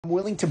I'm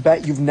willing to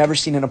bet you've never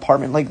seen an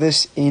apartment like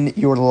this in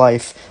your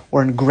life.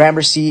 We're in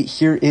Gramercy.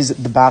 Here is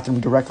the bathroom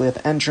directly at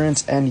the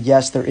entrance. And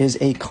yes, there is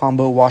a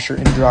combo washer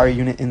and dryer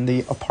unit in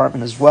the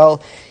apartment as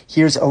well.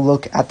 Here's a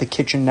look at the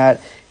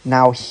kitchenette.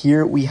 Now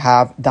here we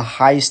have the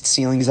highest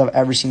ceilings I've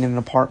ever seen in an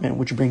apartment,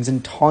 which brings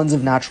in tons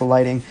of natural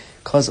lighting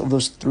because of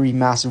those three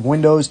massive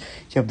windows.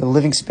 You have the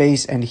living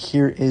space, and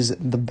here is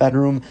the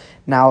bedroom.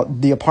 Now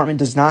the apartment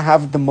does not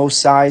have the most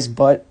size,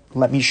 but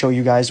let me show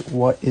you guys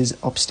what is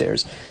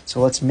upstairs. So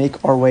let's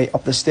make our way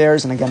up the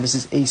stairs. And again, this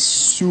is a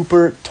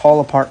super tall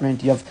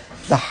apartment. You have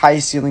the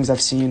highest ceilings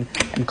I've seen.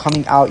 And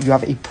coming out, you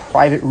have a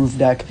private roof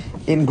deck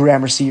in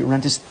Gramercy.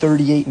 Rent is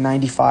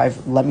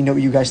 $38.95. Let me know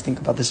what you guys think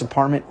about this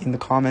apartment in the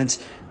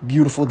comments.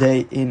 Beautiful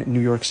day in New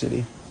York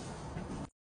City.